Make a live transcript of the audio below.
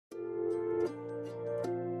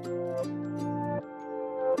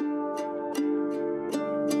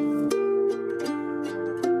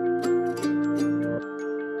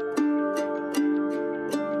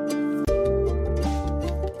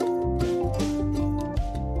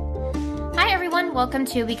everyone. Welcome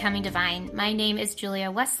to Becoming Divine. My name is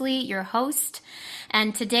Julia Wesley, your host,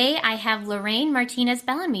 and today I have Lorraine Martinez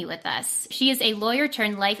Bellamy with us. She is a lawyer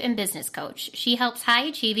turned life and business coach. She helps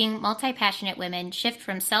high-achieving, multi-passionate women shift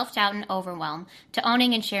from self-doubt and overwhelm to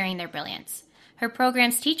owning and sharing their brilliance. Her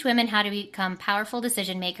programs teach women how to become powerful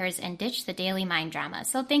decision makers and ditch the daily mind drama.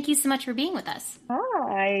 So thank you so much for being with us.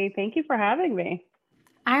 Hi, thank you for having me.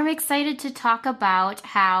 I'm excited to talk about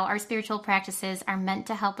how our spiritual practices are meant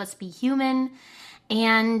to help us be human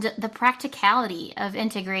and the practicality of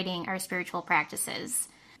integrating our spiritual practices.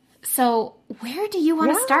 So where do you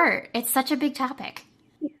want to start? It's such a big topic.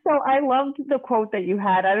 So I loved the quote that you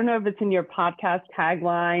had. I don't know if it's in your podcast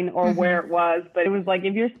tagline or where it was, but it was like,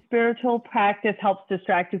 if your spiritual practice helps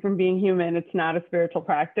distract you from being human, it's not a spiritual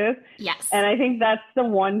practice. Yes. And I think that's the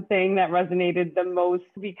one thing that resonated the most,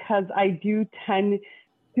 because I do tend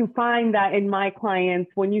to find that in my clients,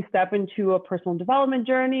 when you step into a personal development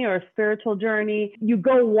journey or a spiritual journey, you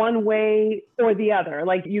go one way or the other.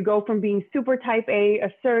 Like you go from being super type A,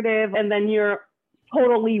 assertive, and then you're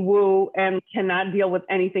totally woo and cannot deal with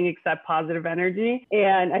anything except positive energy.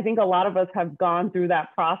 And I think a lot of us have gone through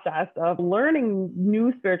that process of learning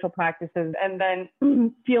new spiritual practices and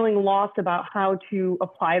then feeling lost about how to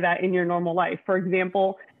apply that in your normal life. For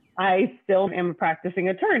example, I still am a practicing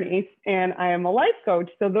attorney and I am a life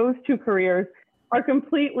coach. So those two careers are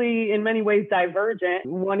completely, in many ways, divergent.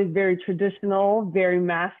 One is very traditional, very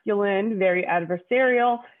masculine, very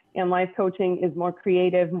adversarial, and life coaching is more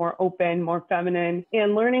creative, more open, more feminine.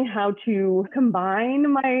 And learning how to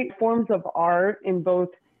combine my forms of art in both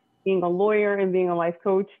being a lawyer and being a life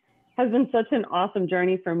coach has been such an awesome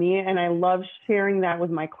journey for me. And I love sharing that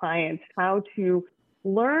with my clients, how to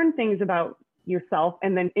learn things about yourself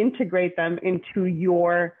and then integrate them into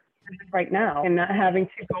your right now and not having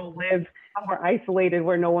to go live somewhere isolated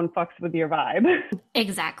where no one fucks with your vibe.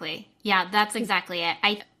 Exactly. Yeah, that's exactly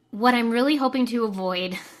it. What I'm really hoping to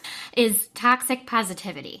avoid is toxic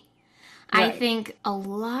positivity. Right. I think a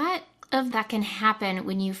lot of that can happen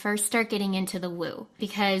when you first start getting into the woo,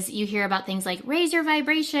 because you hear about things like raise your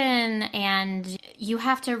vibration and you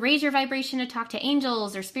have to raise your vibration to talk to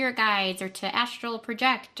angels or spirit guides or to astral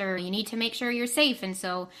project, or you need to make sure you're safe. And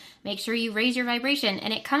so make sure you raise your vibration.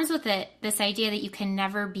 And it comes with it, this idea that you can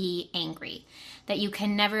never be angry, that you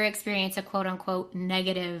can never experience a quote unquote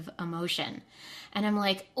negative emotion. And I'm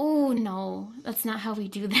like, oh no, that's not how we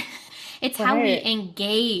do that. It's how we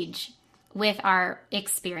engage with our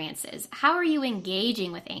experiences. How are you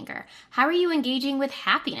engaging with anger? How are you engaging with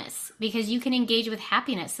happiness? Because you can engage with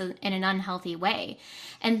happiness in an unhealthy way.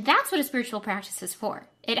 And that's what a spiritual practice is for.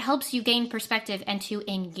 It helps you gain perspective and to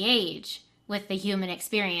engage with the human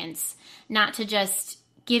experience, not to just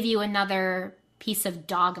give you another piece of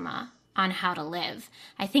dogma on how to live.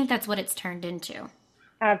 I think that's what it's turned into.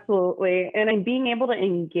 Absolutely. And being able to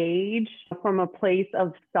engage from a place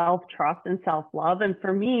of self-trust and self-love. And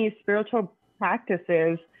for me, spiritual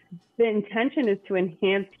practices, the intention is to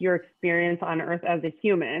enhance your experience on earth as a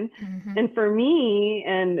human. Mm-hmm. And for me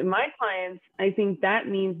and my clients, I think that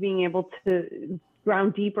means being able to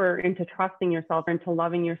ground deeper into trusting yourself, into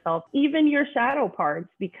loving yourself, even your shadow parts,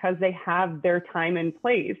 because they have their time and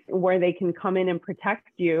place where they can come in and protect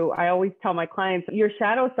you. I always tell my clients, your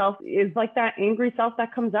shadow self is like that angry self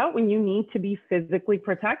that comes out when you need to be physically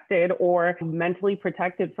protected or mentally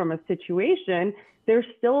protected from a situation. There's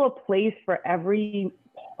still a place for every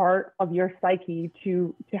part of your psyche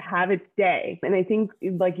to have its day. And I think,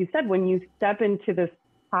 like you said, when you step into this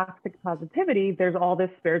toxic positivity, there's all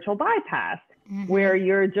this spiritual bypass. Mm-hmm. Where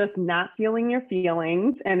you're just not feeling your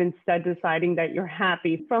feelings and instead deciding that you're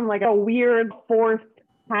happy from like a weird forced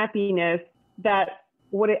happiness that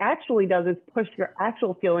what it actually does is push your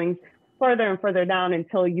actual feelings further and further down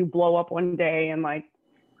until you blow up one day and like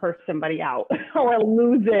curse somebody out or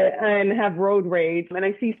lose it and have road rage. And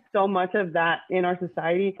I see so much of that in our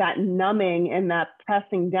society, that numbing and that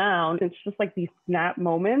pressing down. It's just like these snap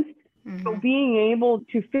moments. Mm-hmm. So being able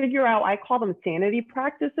to figure out, I call them sanity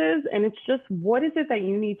practices, and it's just what is it that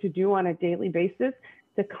you need to do on a daily basis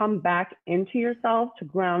to come back into yourself, to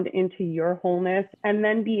ground into your wholeness, and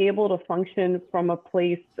then be able to function from a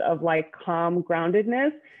place of like calm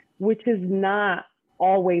groundedness, which is not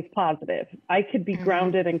always positive. I could be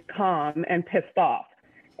grounded and calm and pissed off,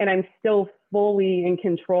 and I'm still fully in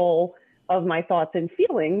control of my thoughts and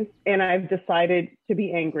feelings, and I've decided to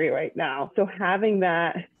be angry right now. So having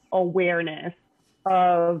that awareness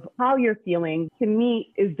of how you're feeling, to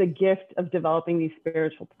me, is the gift of developing these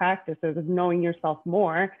spiritual practices, of knowing yourself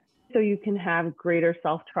more so you can have greater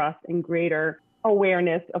self-trust and greater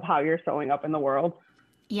awareness of how you're showing up in the world.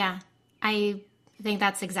 Yeah, I think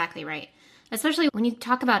that's exactly right. especially when you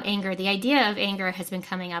talk about anger. The idea of anger has been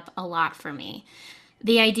coming up a lot for me.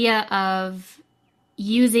 The idea of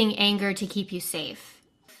using anger to keep you safe.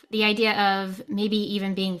 The idea of maybe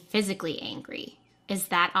even being physically angry. Is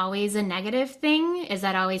that always a negative thing? Is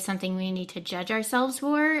that always something we need to judge ourselves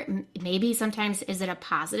for? Maybe sometimes is it a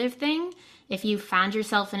positive thing? If you found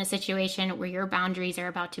yourself in a situation where your boundaries are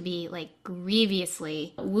about to be like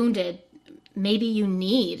grievously wounded, maybe you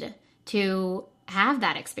need to have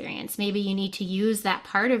that experience. Maybe you need to use that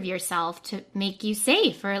part of yourself to make you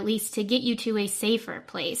safe, or at least to get you to a safer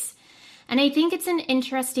place. And I think it's an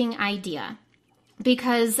interesting idea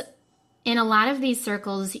because in a lot of these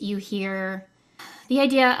circles, you hear the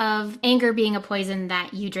idea of anger being a poison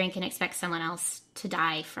that you drink and expect someone else to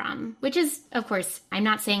die from, which is, of course, I'm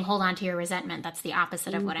not saying hold on to your resentment. That's the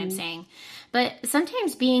opposite of what I'm saying. But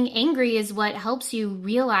sometimes being angry is what helps you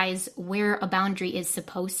realize where a boundary is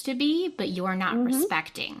supposed to be, but you're not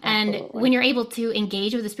respecting. Absolutely. And when you're able to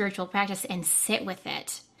engage with a spiritual practice and sit with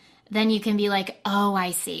it, then you can be like, oh,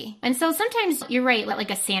 I see. And so sometimes you're right.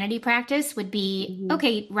 Like a sanity practice would be,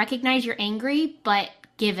 okay, recognize you're angry, but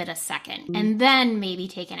give it a second and then maybe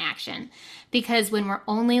take an action. Because when we're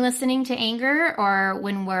only listening to anger, or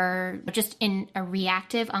when we're just in a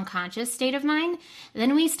reactive, unconscious state of mind,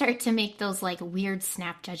 then we start to make those like weird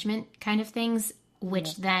snap judgment kind of things,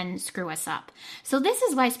 which then screw us up. So this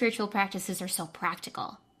is why spiritual practices are so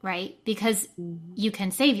practical, right? Because you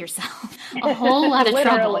can save yourself a whole lot of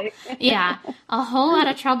trouble. Yeah, a whole lot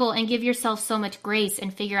of trouble, and give yourself so much grace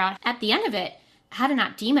and figure out at the end of it how to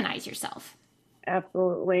not demonize yourself.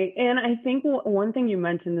 Absolutely. And I think one thing you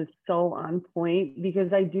mentioned is so on point,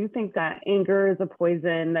 because I do think that anger is a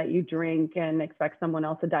poison that you drink and expect someone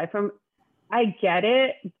else to die from. I get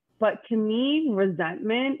it. But to me,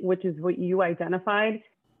 resentment, which is what you identified,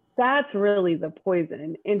 that's really the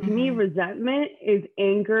poison. And to me, resentment is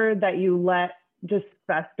anger that you let just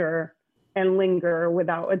fester and linger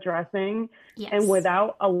without addressing, and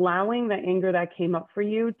without allowing the anger that came up for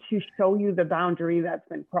you to show you the boundary that's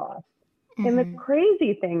been crossed. And the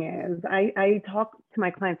crazy thing is, I talk to my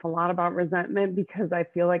clients a lot about resentment because I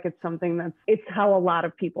feel like it's something it's how a lot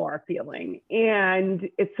of people are feeling. And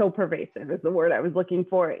it's so pervasive is the word I was looking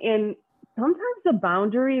for. And sometimes the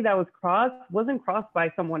boundary that was crossed wasn't crossed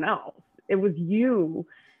by someone else. It was you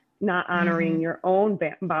not honoring your own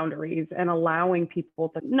boundaries and allowing people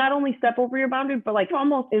to not only step over your boundaries, but like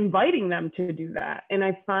almost inviting them to do that. And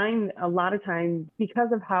I find a lot of times,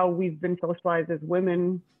 because of how we've been socialized as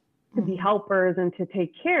women to be helpers and to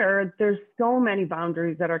take care, there's so many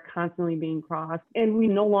boundaries that are constantly being crossed, and we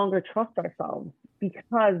no longer trust ourselves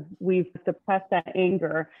because we've suppressed that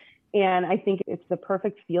anger. And I think it's the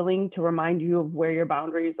perfect feeling to remind you of where your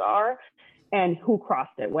boundaries are and who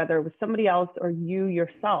crossed it, whether it was somebody else or you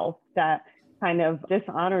yourself that kind of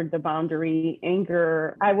dishonored the boundary.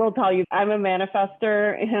 Anger, I will tell you, I'm a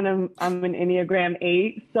manifester and I'm an Enneagram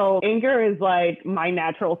 8. So anger is like my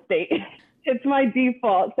natural state. It's my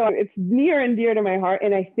default. So it's near and dear to my heart.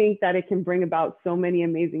 And I think that it can bring about so many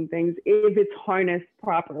amazing things if it's harnessed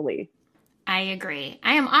properly. I agree.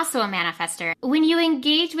 I am also a manifester. When you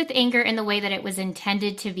engage with anger in the way that it was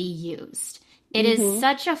intended to be used, it is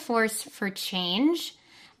such a force for change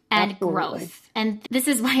and growth. And this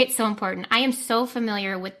is why it's so important. I am so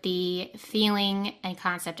familiar with the feeling and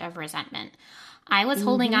concept of resentment. I was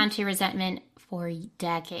holding on to resentment for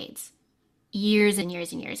decades. Years and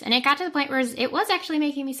years and years. And it got to the point where it was actually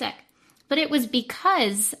making me sick. But it was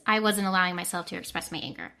because I wasn't allowing myself to express my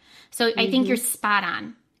anger. So I think you're spot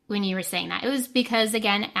on when you were saying that. It was because,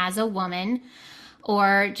 again, as a woman,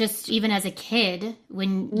 or just even as a kid,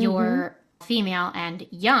 when you're female and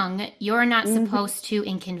young, you're not supposed to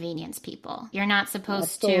inconvenience people. You're not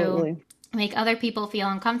supposed to make other people feel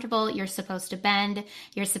uncomfortable. You're supposed to bend.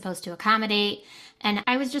 You're supposed to accommodate. And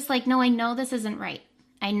I was just like, no, I know this isn't right.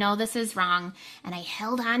 I know this is wrong. And I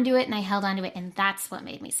held on to it and I held on to it. And that's what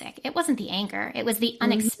made me sick. It wasn't the anger. It was the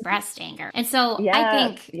unexpressed anger. And so I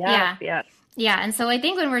think, And so I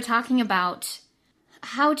think when we're talking about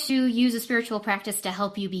how to use a spiritual practice to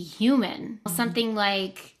help you be human, something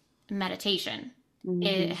like meditation,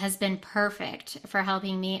 it has been perfect for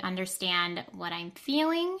helping me understand what I'm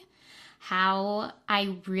feeling, how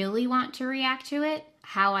I really want to react to it,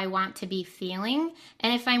 how I want to be feeling.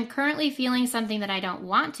 And if I'm currently feeling something that I don't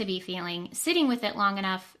want to be feeling, sitting with it long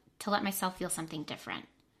enough to let myself feel something different.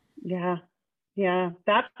 Yeah.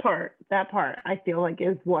 That part I feel like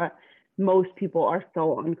is what most people are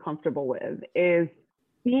so uncomfortable with, is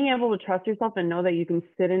being able to trust yourself and know that you can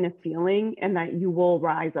sit in a feeling and that you will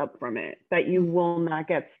rise up from it, that you will not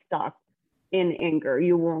get stuck in anger.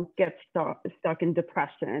 You won't get stuck in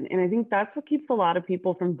depression. And I think that's what keeps a lot of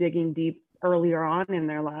people from digging deep earlier on in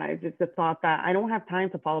their lives. It's the thought that I don't have time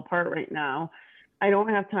to fall apart right now. I don't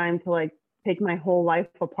have time to like take my whole life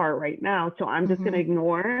apart right now. So I'm just going to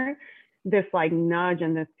ignore this like nudge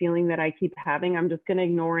and this feeling that I keep having. I'm just going to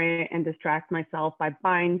ignore it and distract myself by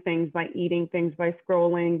buying things, by eating things, by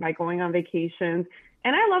scrolling, by going on vacations.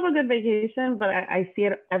 And I love a good vacation, but I see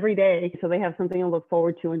it every day. So they have something to look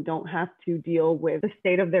forward to and don't have to deal with the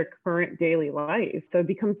state of their current daily life. So it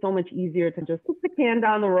becomes so much easier to just put the can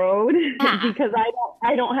down the road because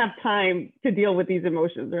I don't have time to deal with these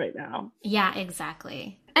emotions right now. Yeah,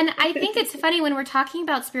 exactly. And I think it's funny when we're talking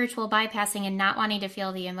about spiritual bypassing and not wanting to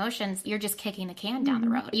feel the emotions, you're just kicking the can down the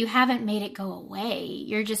road. You haven't made it go away.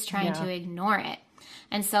 You're just trying to ignore it.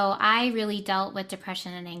 And so I really dealt with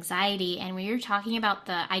depression and anxiety. And when you're talking about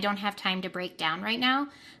I don't have time to break down right now,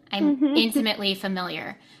 I'm intimately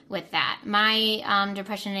familiar with that. My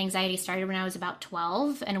depression and anxiety started when I was about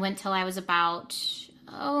 12 and went till I was about,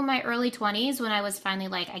 my early 20s when I was finally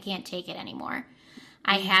like, I can't take it anymore.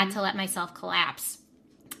 I had to let myself collapse.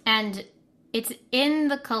 And it's in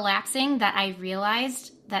the collapsing that I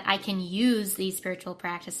realized that I can use these spiritual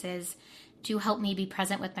practices to help me be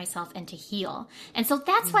present with myself and to heal. And so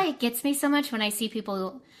that's why it gets me so much when I see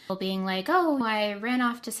people being like, oh, I ran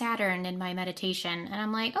off to Saturn in my meditation. And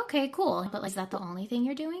I'm like, okay, cool. But like, is that the only thing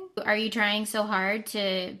you're doing? Are you trying so hard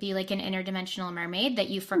to be like an interdimensional mermaid that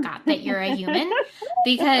you forgot that you're a human?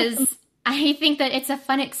 Because I think that it's a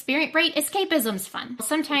fun experience, right? Escapism's fun.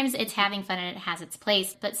 Sometimes it's having fun and it has its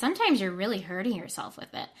place, but sometimes you're really hurting yourself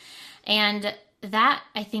with it. And that,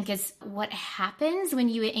 I think, is what happens when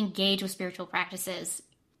you engage with spiritual practices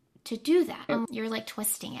to do that. You're like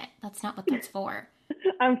twisting it. That's not what that's for.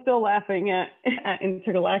 I'm still laughing at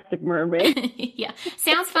Intergalactic Mermaid. Yeah.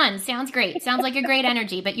 Sounds fun. Sounds great. Sounds like a great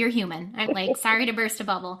energy, but you're human. I'm like, sorry to burst a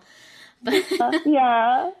bubble. But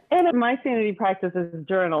yeah. And my sanity practice is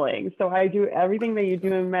journaling. So I do everything that you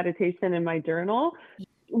do in meditation in my journal,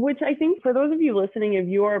 which I think for those of you listening, if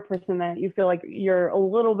you are a person that you feel like you're a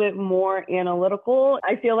little bit more analytical,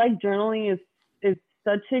 I feel like journaling is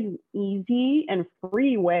such an easy and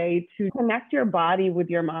free way to connect your body with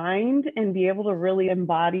your mind and be able to really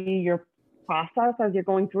embody your process as you're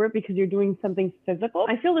going through it because you're doing something physical.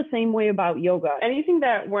 I feel the same way about yoga. Anything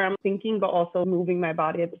where I'm thinking but also moving my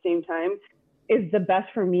body at the same time is the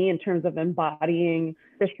best for me in terms of embodying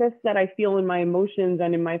the shifts that I feel in my emotions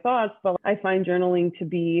and in my thoughts. But I find journaling to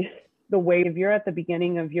be the way. If you're at the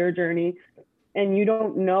beginning of your journey and you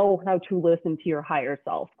don't know how to listen to your higher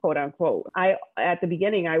self, quote unquote, at the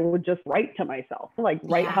beginning, I would just write to myself, like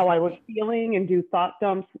write how I was feeling and do thought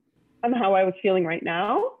dumps on how I was feeling right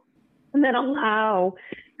now. And then allow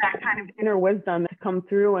that kind of inner wisdom to come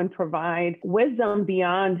through and provide wisdom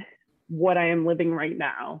beyond what I am living right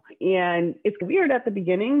now. And it's weird at the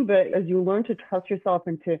beginning, but as you learn to trust yourself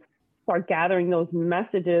and to start gathering those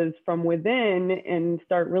messages from within and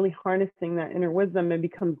start really harnessing that inner wisdom, it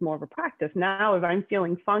becomes more of a practice. Now, if I'm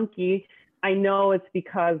feeling funky, I know it's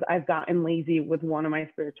because I've gotten lazy with one of my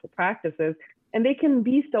spiritual practices. And they can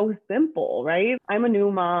be so simple, right? I'm a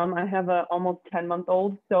new mom. I have a almost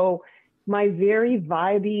 10-month-old. So my very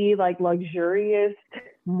vibey, like luxurious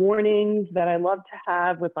mornings that I love to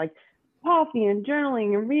have with like coffee and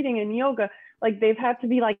journaling and reading and yoga, like they've had to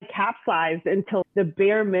be like capsized until the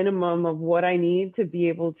bare minimum of what I need to be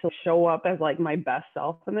able to show up as like my best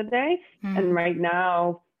self in the day. And right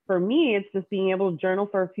now, for me, it's just being able to journal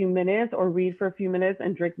for a few minutes or read for a few minutes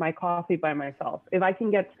and drink my coffee by myself. If I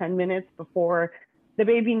can get 10 minutes before the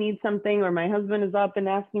baby needs something or my husband is up and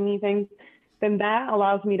asking me things, then that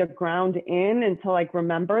allows me to ground in and to like,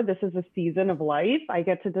 remember, this is a season of life. I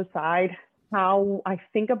get to decide how I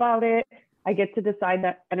think about it. I get to decide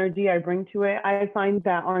that energy I bring to it. I find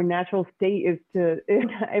that our natural state is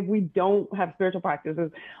if we don't have spiritual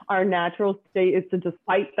practices, our natural state is to just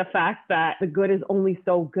fight the fact that the good is only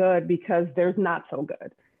so good because there's not so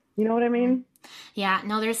good. You know what I mean? Yeah,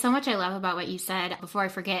 no, there's so much I love about what you said. Before I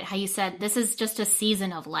forget, how you said this is just a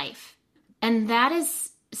season of life. And that is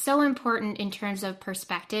so important in terms of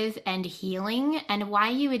perspective and healing, and why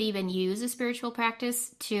you would even use a spiritual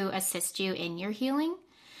practice to assist you in your healing.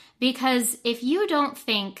 Because if you don't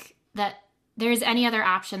think that there's any other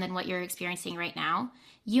option than what you're experiencing right now,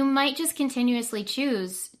 you might just continuously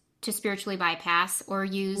choose to spiritually bypass or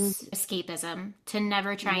use escapism to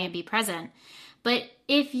never try and be present. But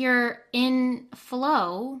if you're in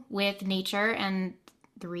flow with nature and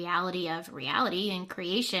the reality of reality and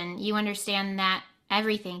creation, you understand that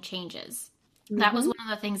everything changes. That was one of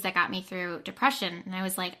the things that got me through depression. And I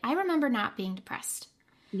was like, I remember not being depressed.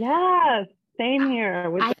 Yes. Same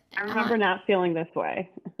here. I remember not feeling this way.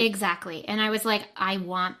 Exactly. And I was like, I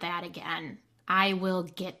want that again. I will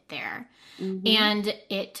get there. Mm-hmm. And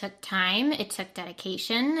it took time, it took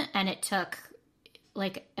dedication, and it took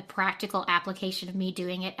like a practical application of me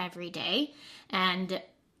doing it every day. And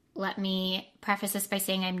let me preface this by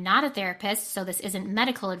saying I'm not a therapist, so this isn't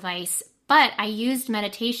medical advice, but I used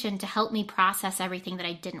meditation to help me process everything that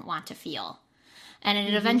I didn't want to feel. And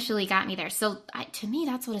it eventually got me there. So to me,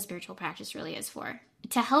 that's what a spiritual practice really is for.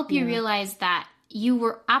 To help you realize that you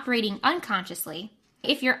were operating unconsciously.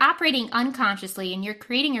 If you're operating unconsciously and you're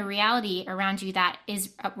creating a reality around you that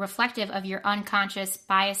is reflective of your unconscious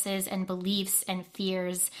biases and beliefs and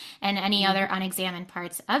fears and any other unexamined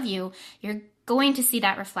parts of you, you're going to see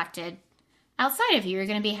that reflected outside of you. You're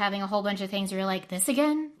going to be having a whole bunch of things where you're like, this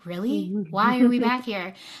again? Really? Why are we back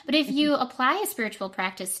here? But if you apply a spiritual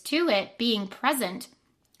practice to it, being present,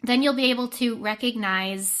 then you'll be able to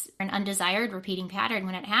recognize an undesired repeating pattern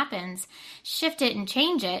when it happens, shift it and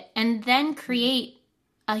change it, and then create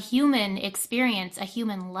a human experience, a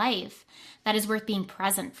human life that is worth being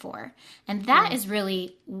present for. And that is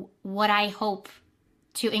really what I hope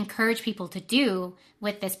to encourage people to do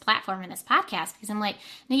with this platform and this podcast, because I'm like,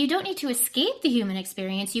 no, you don't need to escape the human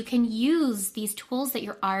experience. You can use these tools that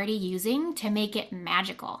you're already using to make it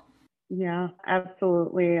magical. Yeah,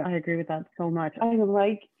 absolutely. I agree with that so much. I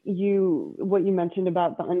like what you mentioned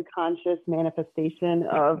about the unconscious manifestation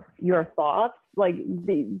of your thoughts, like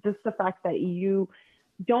just the fact that you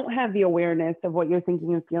don't have the awareness of what you're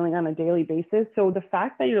thinking and feeling on a daily basis. So the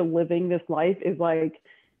fact that you're living this life is like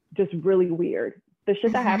just really weird. The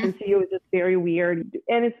shit that happens to you is just very weird.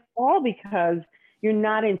 And it's all because you're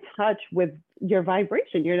not in touch with your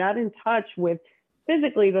vibration. You're not in touch with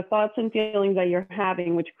physically the thoughts and feelings that you're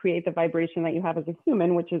having, which create the vibration that you have as a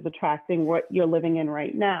human, which is attracting what you're living in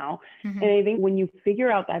right now. And I think when you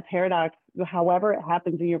figure out that paradox, however it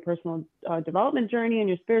happens in your personal development journey and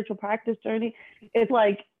your spiritual practice journey, it's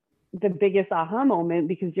like the biggest aha moment,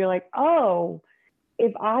 because you're like, oh,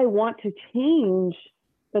 if I want to change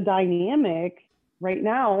the dynamic right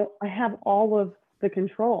now, I have all of the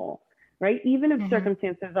control, right? Even if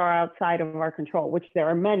circumstances are outside of our control, which there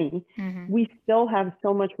are many, we still have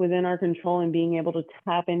so much within our control, and being able to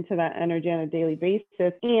tap into that energy on a daily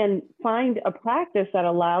basis and find a practice that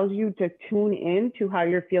allows you to tune in to how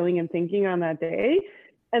you're feeling and thinking on that day,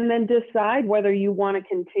 and then decide whether you want to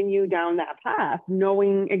continue down that path,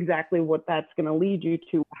 knowing exactly what that's going to lead you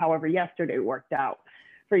to, however yesterday worked out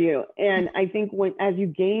for you. And I think as you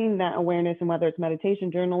gain that awareness, and whether it's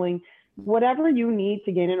meditation, journaling, whatever you need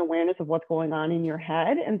to gain an awareness of what's going on in your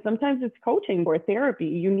head, and sometimes it's coaching or therapy,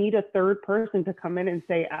 you need a third person to come in and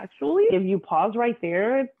say, actually, if you pause right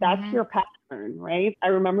there, that's your pattern, right? I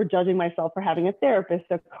remember judging myself for having a therapist,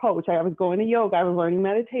 a coach. I was going to yoga, I was learning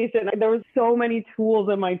meditation. There was so many tools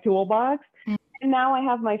in my toolbox. And now I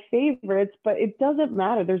have my favorites, but it doesn't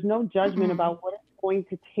matter. There's no judgment about what it's going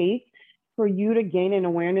to take for you to gain an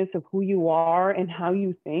awareness of who you are and how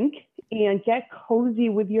you think, and get cozy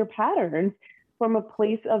with your patterns from a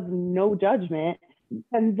place of no judgment.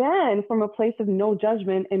 And then from a place of no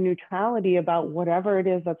judgment and neutrality about whatever it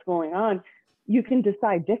is that's going on, you can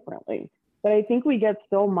decide differently. But I think we get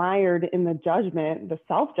so mired in the judgment, the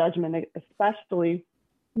self-judgment especially,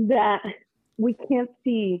 that we can't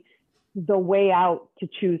see the way out to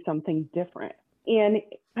choose something different. And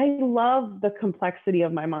I love the complexity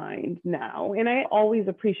of my mind now. And I always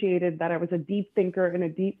appreciated that I was a deep thinker and a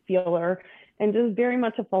deep feeler, and just very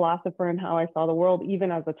much a philosopher in how I saw the world, even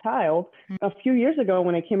as a child. A few years ago,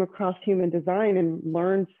 when I came across human design and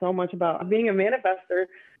learned so much about being a manifester,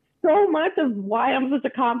 so much of why I'm such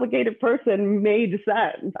a complicated person made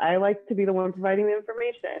sense. I like to be the one providing the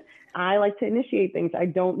information. I like to initiate things. I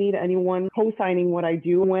don't need anyone co-signing what I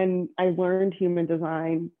do. When I learned human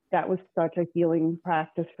design, that was such a healing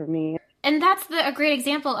practice for me. And that's a great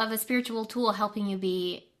example of a spiritual tool helping you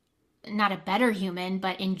be not a better human,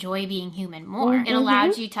 but enjoy being human more. It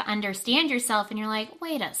allowed you to understand yourself, and you're like,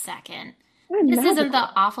 wait a second, this isn't the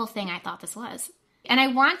awful thing I thought this was. And I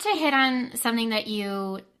want to hit on something that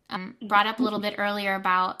you brought up a little bit earlier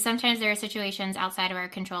about sometimes there are situations outside of our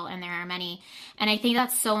control, and there are many. And I think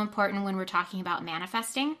that's so important when we're talking about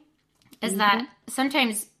manifesting, is that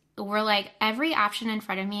sometimes we're like, every option in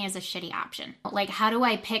front of me is a shitty option. Like, how do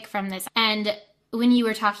I pick from this? And when you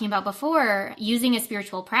were talking about before, using a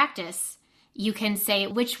spiritual practice, you can say,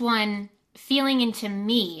 which one, feeling into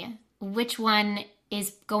me, which one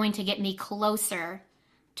is going to get me closer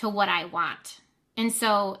to what I want? And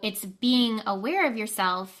so it's being aware of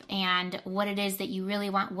yourself and what it is that you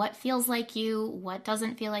really want, what feels like you, what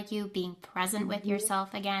doesn't feel like you, being present with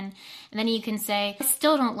yourself again. And then you can say, I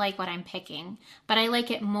still don't like what I'm picking, but I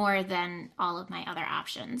like it more than all of my other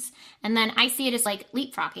options. And then I see it as like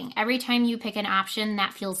leapfrogging. Every time you pick an option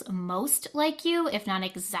that feels most like you, if not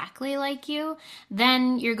exactly like you,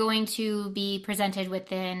 then you're going to be presented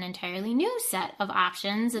with an entirely new set of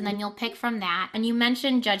options. And then you'll pick from that. And you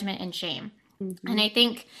mentioned judgment and shame. And I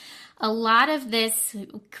think a lot of this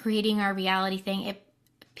creating our reality thing,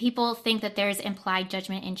 people think that there's implied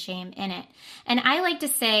judgment and shame in it. And I like to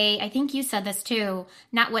say, I think you said this too,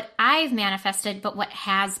 not what I've manifested, but what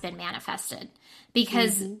has been manifested.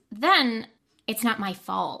 Because then it's not my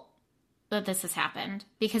fault that this has happened.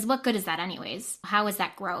 Because what good is that anyways? How is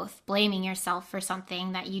that growth? Blaming yourself for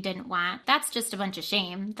something that you didn't want. That's just a bunch of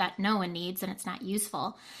shame that no one needs and it's not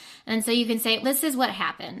useful. And so you can say, this is what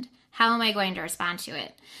happened. How am I going to respond to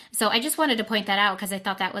it? So I just wanted to point that out because I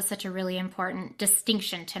thought that was such a really important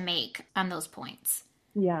distinction to make on those points.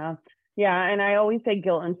 Yeah. Yeah. And I always say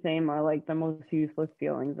guilt and shame are like the most useless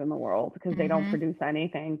feelings in the world because they don't produce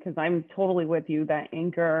anything. Because I'm totally with you that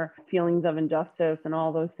anger, feelings of injustice, and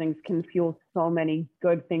all those things can fuel so many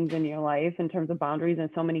good things in your life in terms of boundaries and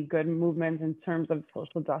so many good movements in terms of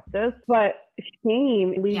social justice. But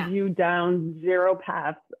shame leads you down zero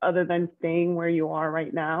paths other than staying where you are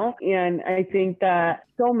right now. And I think that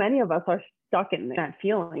so many of us are stuck in that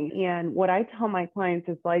feeling. And what I tell my clients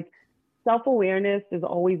is like, self-awareness is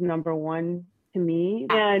always number one to me.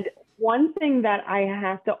 And one thing that I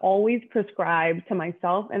have to always prescribe to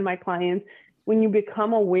myself and my clients when you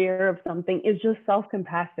become aware of something is just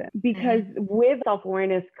self-compassion. Because with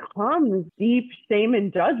self-awareness comes deep shame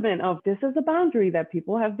and judgment of this is a boundary that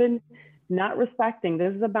people have been not respecting.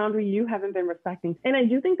 This is a boundary you haven't been respecting. And I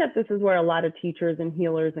do think that this is where a lot of teachers and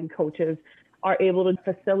healers and coaches are able to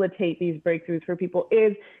facilitate these breakthroughs for people,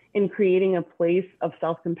 is in creating a place of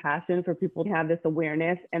self-compassion for people to have this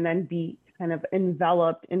awareness and then be kind of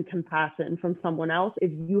enveloped in compassion from someone else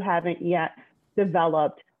if you haven't yet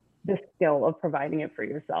developed the skill of providing it for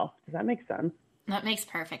yourself. Does that make sense? That makes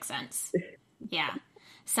perfect sense. Yeah.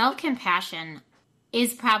 Self-compassion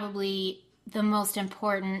is probably the most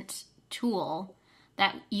important tool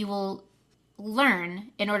that you will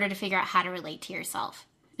learn in order to figure out how to relate to yourself.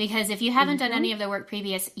 Because if you haven't done any of the work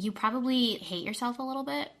previous, you probably hate yourself a little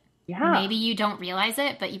bit. Yeah. Maybe you don't realize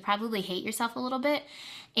it, but you probably hate yourself a little bit.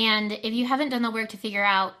 And if you haven't done the work to figure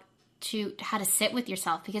out how to sit with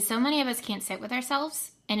yourself, because so many of us can't sit with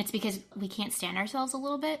ourselves, and it's because we can't stand ourselves a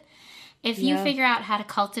little bit. If you figure out how to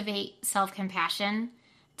cultivate self-compassion,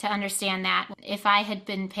 to understand that if I had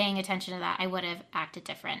been paying attention to that, I would have acted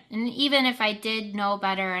different. And even if I did know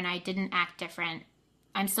better and I didn't act different,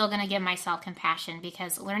 I'm still going to give myself compassion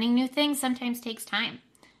because learning new things sometimes takes time,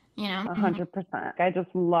 100%. I just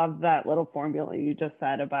love that little formula you just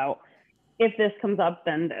said about if this comes up,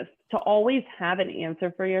 then this. To always have an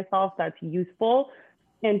answer for yourself that's useful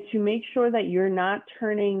and to make sure that you're not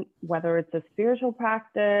turning, whether it's a spiritual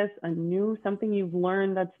practice, something you've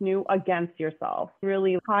learned that's new, against yourself.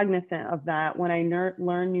 Really cognizant of that when I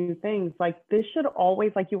learn new things. Like this should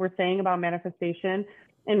always, like you were saying about manifestation,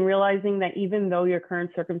 and realizing that even though your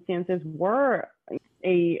current circumstances were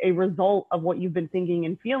a result of what you've been thinking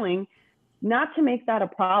and feeling, not to make that a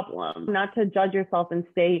problem, not to judge yourself and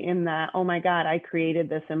stay in that, oh my God, I created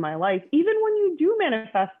this in my life. Even when you do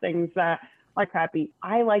manifest things that are crappy,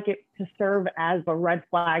 I like it to serve as a red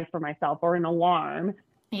flag for myself or an alarm.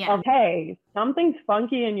 Of, hey, something's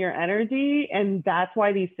funky in your energy and that's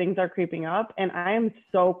why these things are creeping up. And I am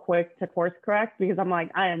so quick to course correct because I'm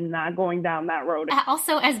like, I am not going down that road.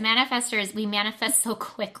 Also, as manifestors, we manifest so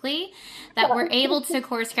quickly that we're able to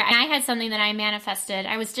course correct. And I had something that I manifested.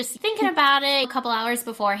 I was just thinking about it a couple hours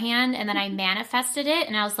beforehand and then I manifested it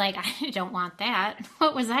and I was like, I don't want that.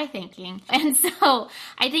 What was I thinking? And so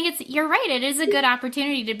I think you're right. It is a good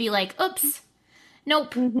opportunity to be like, oops,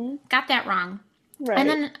 nope, got that wrong. Right. And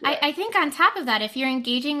then I think on top of that, if you're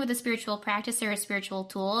engaging with a spiritual practice or a spiritual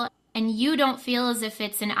tool and you don't feel as if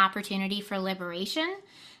it's an opportunity for liberation,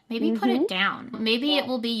 maybe put it down. Maybe it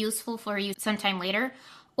will be useful for you sometime later,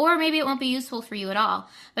 or maybe it won't be useful for you at all.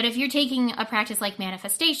 But if you're taking a practice like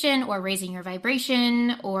manifestation or raising your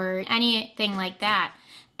vibration or anything like that,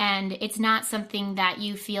 and it's not something that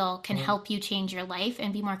you feel can help you change your life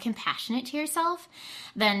and be more compassionate to yourself,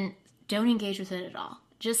 then don't engage with it at all.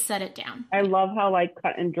 Just set it down. I love how like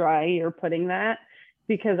cut and dry you're putting that,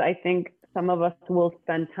 because I think some of us will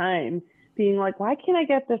spend time being like, why can't I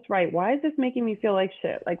get this right? Why is this making me feel like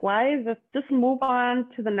shit? Like, why is this? Just move on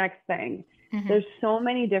to the next thing. There's so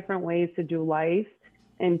many different ways to do life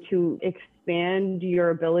and to expand your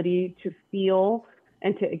ability to feel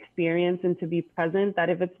and to experience and to be present, that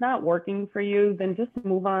if it's not working for you, then just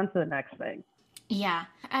move on to the next thing. Yeah.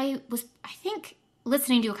 I think,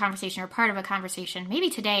 listening to a conversation or part of a conversation, maybe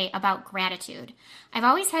today, about gratitude. I've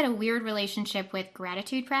always had a weird relationship with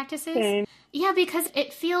gratitude practices. Same. Yeah, because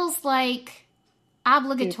it feels like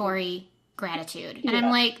obligatory gratitude. And I'm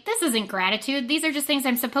like, this isn't gratitude. These are just things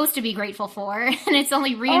I'm supposed to be grateful for. And it's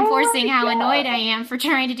only reinforcing how annoyed I am for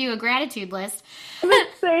trying to do a gratitude list. The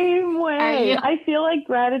same way. I feel like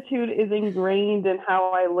gratitude is ingrained in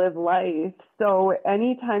how I live life. So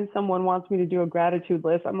anytime someone wants me to do a gratitude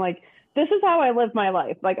list, I'm like, this is how I live my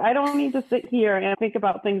life. Like, I don't need to sit here and think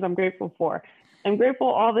about things I'm grateful for. I'm grateful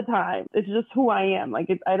all the time. It's just who I am. Like,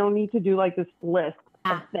 I don't need to do like this list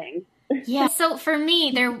of things. Yeah. So for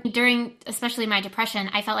me, during especially my depression,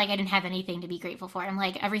 I felt like I didn't have anything to be grateful for. I'm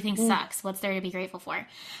like, everything sucks. What's there to be grateful for?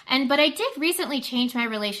 But I did recently change my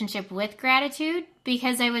relationship with gratitude,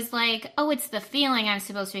 because I was like, oh, it's the feeling I'm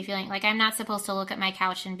supposed to be feeling. Like, I'm not supposed to look at my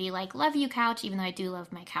couch and be like, love you, couch, even though I do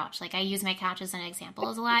love my couch. Like, I use my couch as an example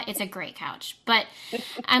a lot. It's a great couch. But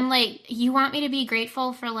I'm like, you want me to be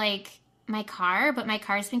grateful for like my car, but my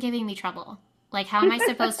car's been giving me trouble. Like, how am I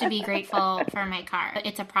supposed to be grateful for my car?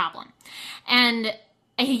 It's a problem. And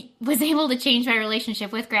I was able to change my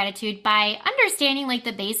relationship with gratitude by understanding like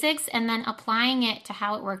the basics and then applying it to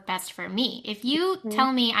how it worked best for me. If you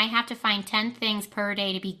tell me I have to find 10 things per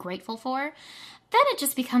day to be grateful for, then it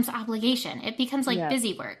just becomes obligation. It becomes like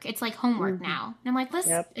busy work. It's like homework now. And I'm like, this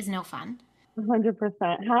is no fun.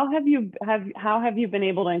 100%. How have you been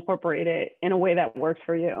able to incorporate it in a way that works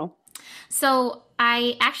for you? So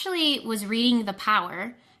I actually was reading The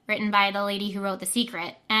Power, written by the lady who wrote The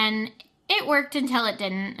Secret, and it worked until it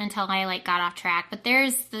didn't, until I like got off track. But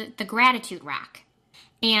there's the gratitude rock,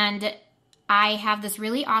 and I have this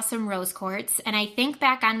really awesome rose quartz, and I think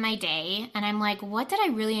back on my day, and I'm like, what did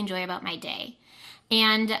I really enjoy about my day?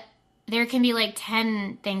 And there can be like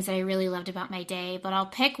 10 things that I really loved about my day, but I'll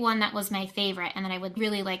pick one that was my favorite and that I would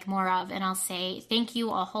really like more of, and I'll say, thank you,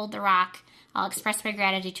 I'll hold the rock. I'll express my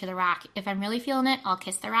gratitude to the rock. If I'm really feeling it, I'll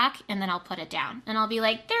kiss the rock, and then I'll put it down. And I'll be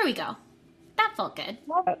like, there we go. That felt good.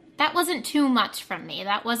 That wasn't too much from me.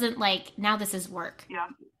 That wasn't like, now this is work. Yeah,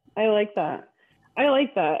 I like that.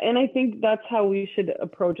 And I think that's how we should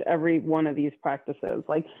approach every one of these practices.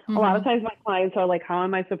 Like, a lot of times my clients are like, how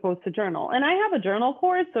am I supposed to journal? And I have a journal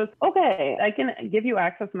course. So it's okay. I can give you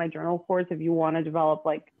access to my journal course if you want to develop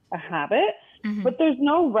like a habit. But there's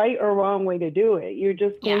no right or wrong way to do it. You're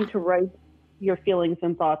just going to write your feelings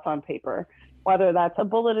and thoughts on paper, whether that's a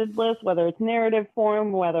bulleted list, whether it's narrative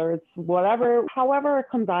form, whether it's whatever, however it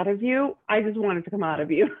comes out of you. I just want it to come out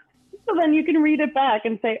of you. So then you can read it back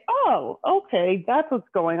and say, oh, okay, that's what's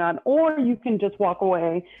going on. Or you can just walk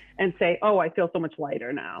away and say, oh, I feel so much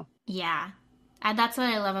lighter now. Yeah. That's what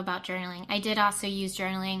I love about journaling. I did also use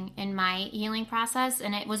journaling in my healing process,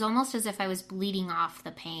 and it was almost as if I was bleeding off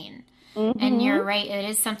the pain. And you're right. It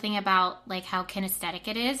is something about like how kinesthetic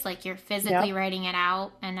it is. Like, you're physically writing it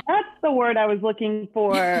out. And that's the word I was looking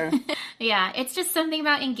for. Yeah. It's just something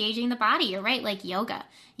about engaging the body. You're right. Like yoga.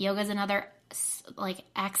 Yoga is another like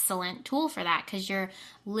excellent tool for that, because you're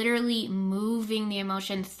literally moving the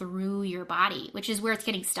emotion through your body, which is where it's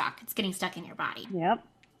getting stuck. It's getting stuck in your body. Yep.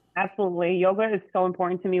 Absolutely. Yoga is so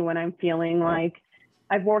important to me when I'm feeling like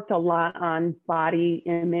I've worked a lot on body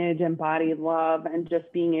image and body love, and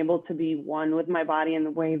just being able to be one with my body in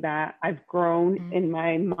the way that I've grown in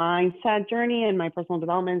my mindset journey and my personal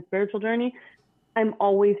development and spiritual journey. I'm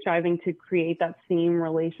always striving to create that same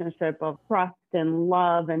relationship of trust and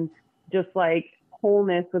love and just like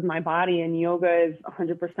wholeness with my body. And yoga is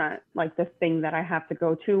 100% like the thing that I have to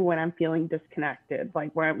go to when I'm feeling disconnected,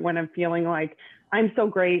 like when I'm feeling like I'm so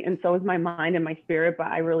great and so is my mind and my spirit, but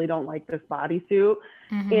I really don't like this bodysuit.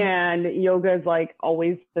 And yoga is like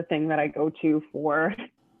always the thing that I go to for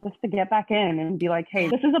just to get back in and be like, hey,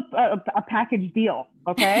 this is a package deal.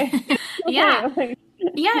 Okay. Yeah.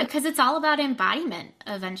 Yeah, because it's all about embodiment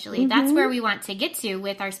eventually. That's where we want to get to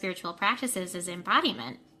with our spiritual practices, is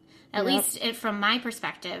embodiment. At least from my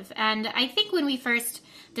perspective. And I think when we first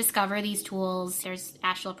discover these tools, there's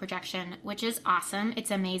astral projection, which is awesome. It's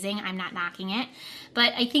amazing. I'm not knocking it.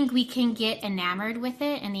 But I think we can get enamored with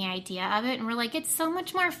it and the idea of it. And we're like, it's so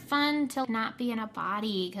much more fun to not be in a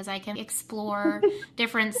body, because I can explore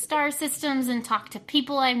different star systems and talk to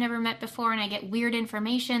people I've never met before, and I get weird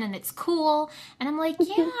information and it's cool. And I'm like,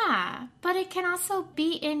 yeah, but it can also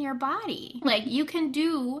be in your body. Like, you can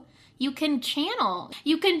channel,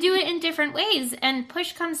 you can do it in different ways. And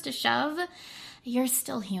push comes to shove, you're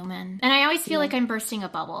still human. And I always feel like I'm bursting a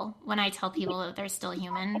bubble when I tell people that they're still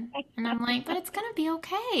human. And I'm like, but it's going to be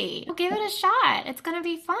okay. Give it a shot. It's going to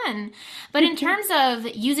be fun. But in terms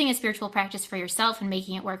of using a spiritual practice for yourself and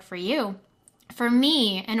making it work for you, for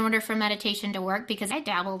me, in order for meditation to work, because I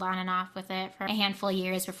dabbled on and off with it for a handful of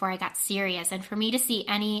years before I got serious, and for me to see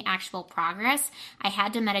any actual progress, I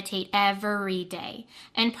had to meditate every day.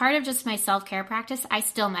 And part of just my self-care practice, I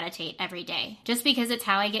still meditate every day, just because it's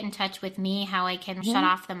how I get in touch with me, how I can shut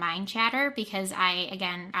off the mind chatter, because I,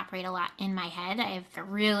 again, operate a lot in my head. I have a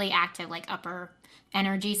really active, like, upper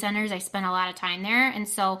energy centers. I spend a lot of time there. And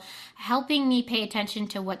so helping me pay attention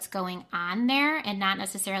to what's going on there and not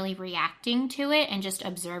necessarily reacting to it and just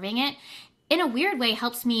observing it, in a weird way,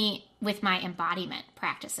 helps me with my embodiment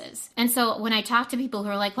practices. And so when I talk to people who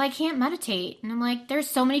are like, well, I can't meditate. And I'm like, there's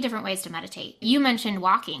so many different ways to meditate. You mentioned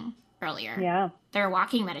walking earlier. Yeah. There are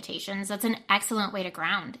walking meditations. That's an excellent way to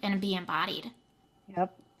ground and be embodied.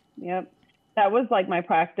 Yep. That was like my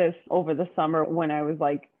practice over the summer when I was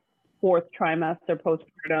like fourth trimester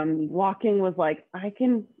postpartum. Walking was like,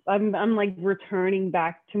 I'm like returning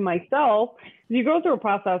back to myself. You go through a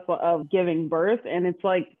process of giving birth and it's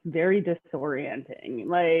like very disorienting.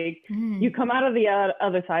 Like you come out of the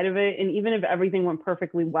other side of it, and even if everything went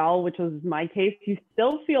perfectly well, which was my case, you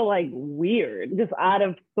still feel like weird, just out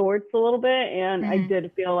of sorts a little bit. And I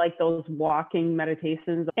did feel like those walking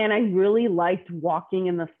meditations, and I really liked walking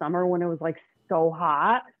in the summer when it was like so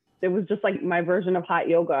hot. It was just like my version of hot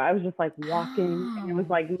yoga. I was just like walking and it was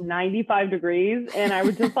like 95 degrees and I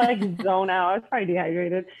would just like zone out. I was probably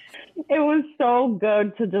dehydrated. It was so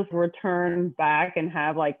good to just return back and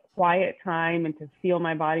have like quiet time and to feel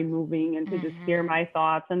my body moving and to just hear my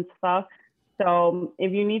thoughts and stuff. So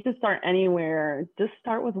if you need to start anywhere, just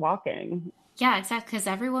start with walking. Yeah, exactly, because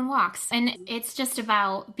everyone walks. And it's just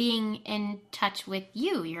about being in touch with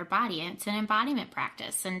you, your body. It's an embodiment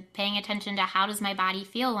practice and paying attention to how does my body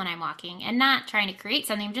feel when I'm walking and not trying to create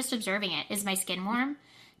something, just observing it. Is my skin warm?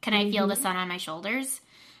 Can I feel the sun on my shoulders?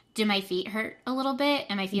 Do my feet hurt a little bit?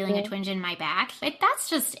 Am I feeling a twinge in my back? That's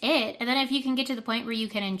just it. And then if you can get to the point where you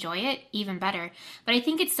can enjoy it, even better. But I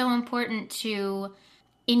think it's so important to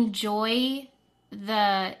enjoy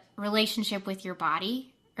the relationship with your body,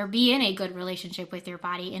 or be in a good relationship with your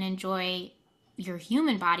body and enjoy your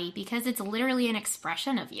human body, because it's literally an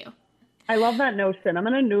expression of you. I love that notion. I'm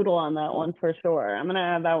going to noodle on that one for sure. I'm going to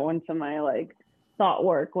add that one to my like thought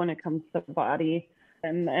work when it comes to body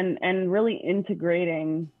and really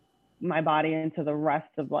integrating my body into the rest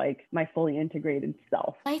of like my fully integrated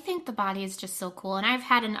self. I think the body is just so cool. And I've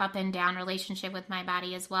had an up and down relationship with my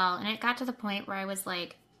body as well. And it got to the point where I was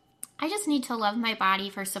like, I just need to love my body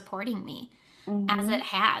for supporting me. As it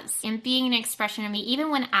has, and being an expression of me, even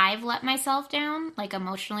when I've let myself down, like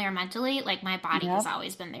emotionally or mentally, like my body has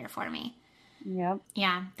always been there for me.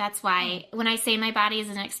 Yeah, that's why when I say my body is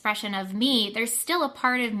an expression of me, there's still a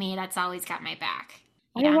part of me that's always got my back.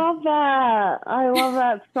 Yeah. I love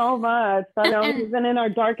that so much. I know even in our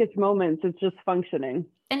darkest moments, it's just functioning.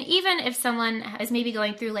 And even if someone is maybe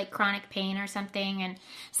going through like chronic pain or something, and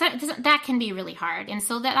so that can be really hard. And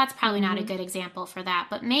so that's probably not a good example for that.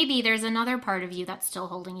 But maybe there's another part of you that's still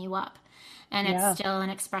holding you up, and it's still an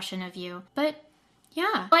expression of you. But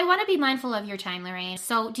yeah, well, I want to be mindful of your time, Lorraine.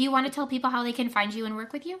 So do you want to tell people how they can find you and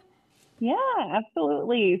work with you? Yeah,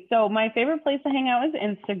 absolutely. So my favorite place to hang out is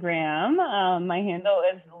Instagram. My handle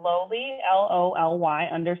is Lolly,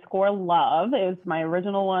 LOLY_love. It was my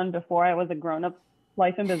original one before I was a grown-up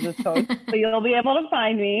life and business coach. So you'll be able to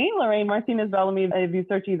find me, Lorraine Martinez Bellamy. If you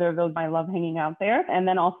search either of those, I love hanging out there. And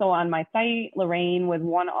then also on my site, Lorraine with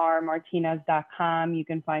 1rmartinez.com, you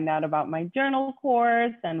can find out about my journal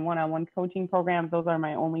course and one-on-one coaching programs. Those are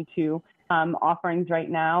my only two offerings right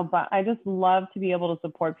now. But I just love to be able to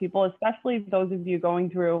support people, especially those of you going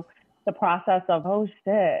through the process of, oh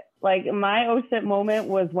shit. Like my oh shit moment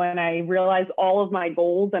was when I realized all of my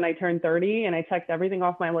goals and I turned 30 and I checked everything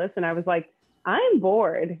off my list and I was like, I'm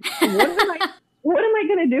bored. What am I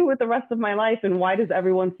going to do with the rest of my life? And why does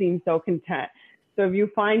everyone seem so content? So if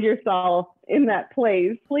you find yourself in that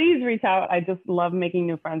place, please reach out. I just love making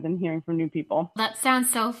new friends and hearing from new people. That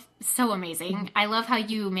sounds so amazing. I love how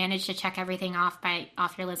you managed to check everything off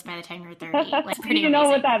your list by the time you're 30. Like, pretty you know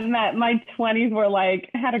amazing. What that meant? My 20s were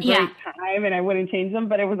like, had a great time and I wouldn't change them,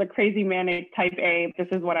 but it was a crazy manic type A. This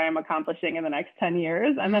is what I am accomplishing in the next 10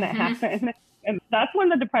 years. And then it happened. And that's when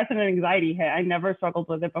the depression and anxiety hit. I never struggled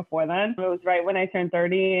with it before then. It was right when I turned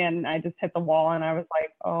 30 and I just hit the wall and I was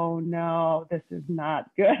like, oh no, this is not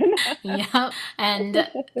good. Yeah, And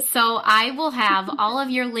so I will have all of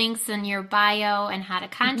your links in your bio and how to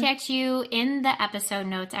contact you in the episode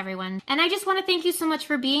notes, everyone. And I just want to thank you so much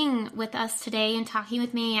for being with us today and talking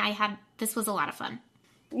with me. This was a lot of fun.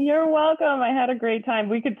 You're welcome. I had a great time.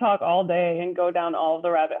 We could talk all day and go down all of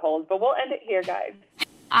the rabbit holes, but we'll end it here, guys.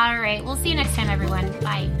 All right. We'll see you next time, everyone.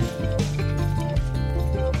 Bye.